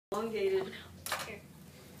elongated, Here.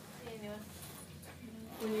 Yeah, new one.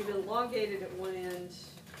 when you've elongated at one end,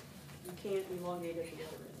 you can't elongate at the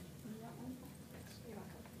other end. You're welcome. Let's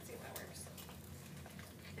see if that works.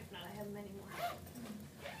 If not, I have many more.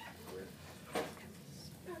 I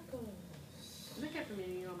think after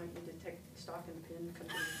meeting you, I might need to take stock in the pen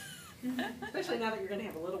company. Especially now that you're going to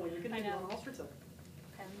have a little one, you're going to be doing all sorts of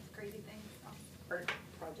Pens, crazy things. Oh, art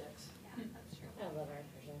projects. yeah, that's true. I love art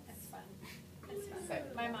projects. It's fun. It's fun.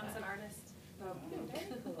 My mom's an artist. Oh, Very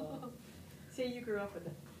cool. see, you grew up with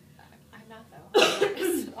it. I'm not though. I'm an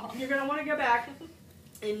artist at all. You're going to want to go back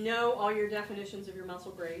and know all your definitions of your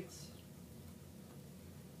muscle grades.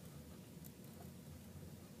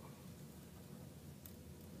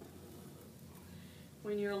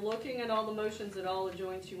 When you're looking at all the motions at all the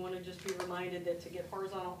joints, you want to just be reminded that to get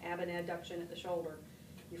horizontal abduction at the shoulder,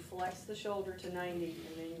 you flex the shoulder to 90 and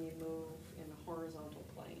then you move in the horizontal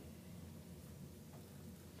plane.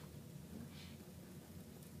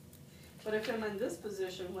 But if I'm in this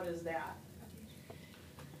position, what is that?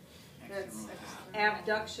 That's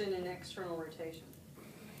abduction and external rotation.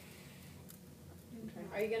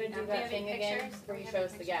 Are you going to do Do you that have thing any again pictures? where Do you we show have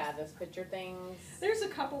us any the, yeah, those picture things? There's a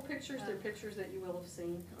couple pictures. They're pictures that you will have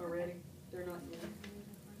seen already. They're not new.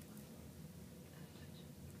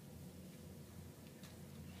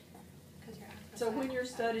 So when you're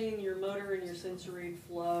studying your motor and your sensory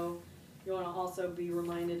flow, you want to also be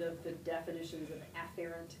reminded of the definitions of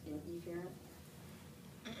afferent and efferent.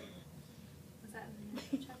 Was that in the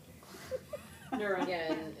next chapter? Neuro.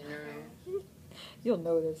 Yeah, in neuro. You'll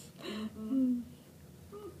notice.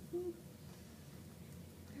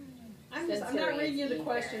 I'm not Sensory reading you the and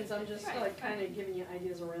questions. I'm efferent. just Right, like kind right. of giving you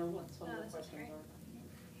ideas around what some Oh, of the this is questions great.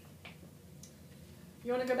 are.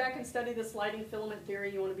 You want to go back and study the sliding filament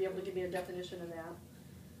theory. You want to be able to give me a definition of that.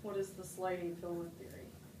 What is the sliding filament theory?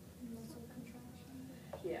 Muscle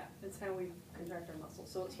contraction. Yeah, it's how we contract our muscles.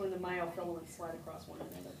 So it's when the myofilaments slide across one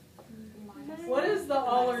another. What is the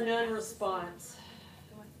all or none response?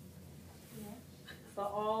 The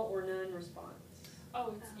all or none response.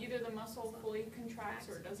 Oh, it's either the muscle fully contracts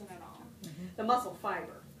or it doesn't at all. The muscle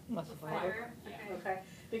fiber, Muscle fiber. Fiber. Yeah. okay?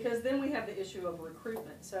 Because then we have the issue of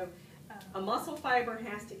recruitment. So a muscle fiber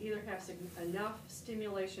has to either have enough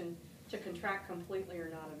stimulation to contract completely or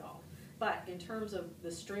not at all. But in terms of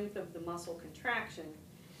the strength of the muscle contraction,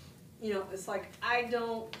 you know, it's like I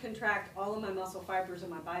don't contract all of my muscle fibers in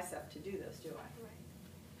my bicep to do this, do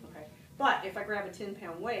I? Okay. But if I grab a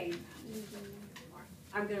 10-pound weight,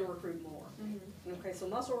 I'm going to recruit more. Okay, so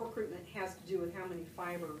muscle recruitment has to do with how many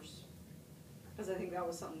fibers, because I think that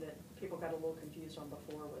was something that people got a little confused on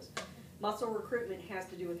before, was muscle recruitment has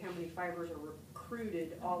to do with how many fibers are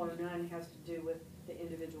recruited, all or none has to do with the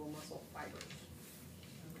individual muscle fibers.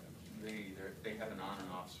 They have an on and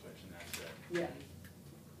off switch, and that's it. Yeah.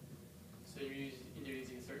 So you're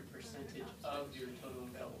using a certain percentage of your total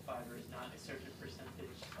available fibers, not a certain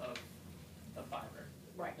percentage of the fiber.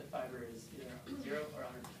 Right. The fiber is either 0 or 100%.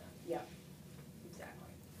 Yeah,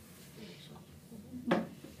 exactly.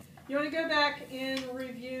 You want to go back and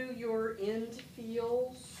review your end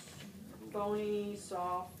feels, bony,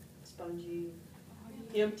 soft, spongy,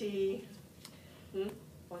 empty.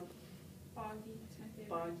 What? Foggy is my favorite.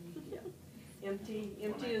 Boggy, yeah. Empty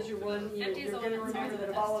is your one, you're Empty is the going to one that remember sounds that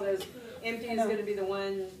of the all of best. those, empty is going to be the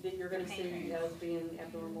one that you're going to The see pain. as being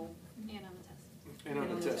abnormal. And on the test. And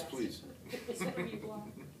on the test, please. It's gonna be blown.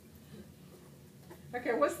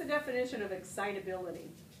 Okay, what's the definition of excitability?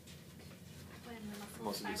 When the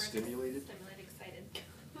Muscle fibers gets stimulated? Stimulate, excited.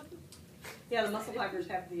 Yeah, the muscle fibers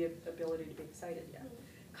have the ability to be excited, yeah.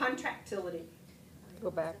 Contractility.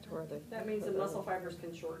 Go back to where they. That means the muscle fibers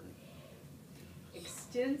can shorten.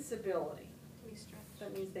 Extensibility. We stretch.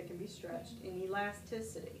 That means they can be stretched. And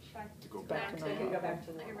elasticity. To go Back back. to They can go back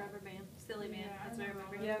to Like a normal. rubber band, silly band. Yeah, That's what I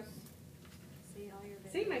remember. Yep. See all your.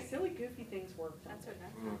 See, my videos. silly goofy things work. That's what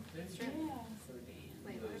that. Mm. That's true.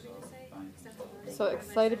 Wait, what did you say? Extensibility. So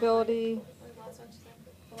excitability, What was the last one you said?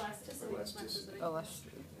 Elasticity. Elasticity.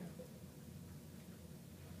 elasticity.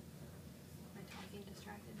 My talking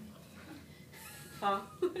distracted me. Huh?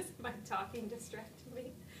 My talking distracted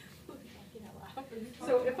me. Talking out loud.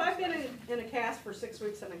 So if I've been in a cast for 6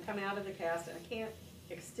 weeks and I come out of the cast and I can't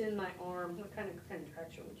extend my arm, what kind of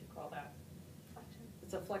contraction would you call that? Flexion.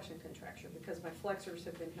 It's a flexion contracture because my flexors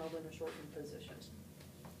have been held in a shortened position.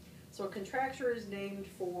 So a contracture is named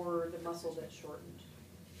for the muscle that's shortened,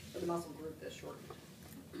 or the muscle group that's shortened.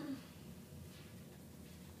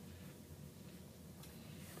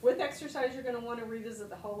 With exercise, you're going to want to revisit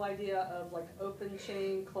the whole idea of like open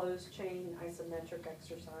chain, closed chain, isometric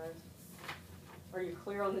exercise. Are you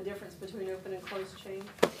clear on the difference between open and closed chain?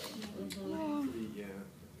 Yeah, I think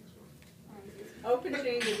so. Open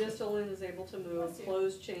chain, the distal end is able to move,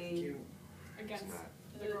 closed chain, Against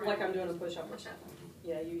the like I'm ground. doing a push-up or something.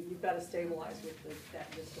 Yeah, you've got to stabilize with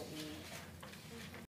that distal end.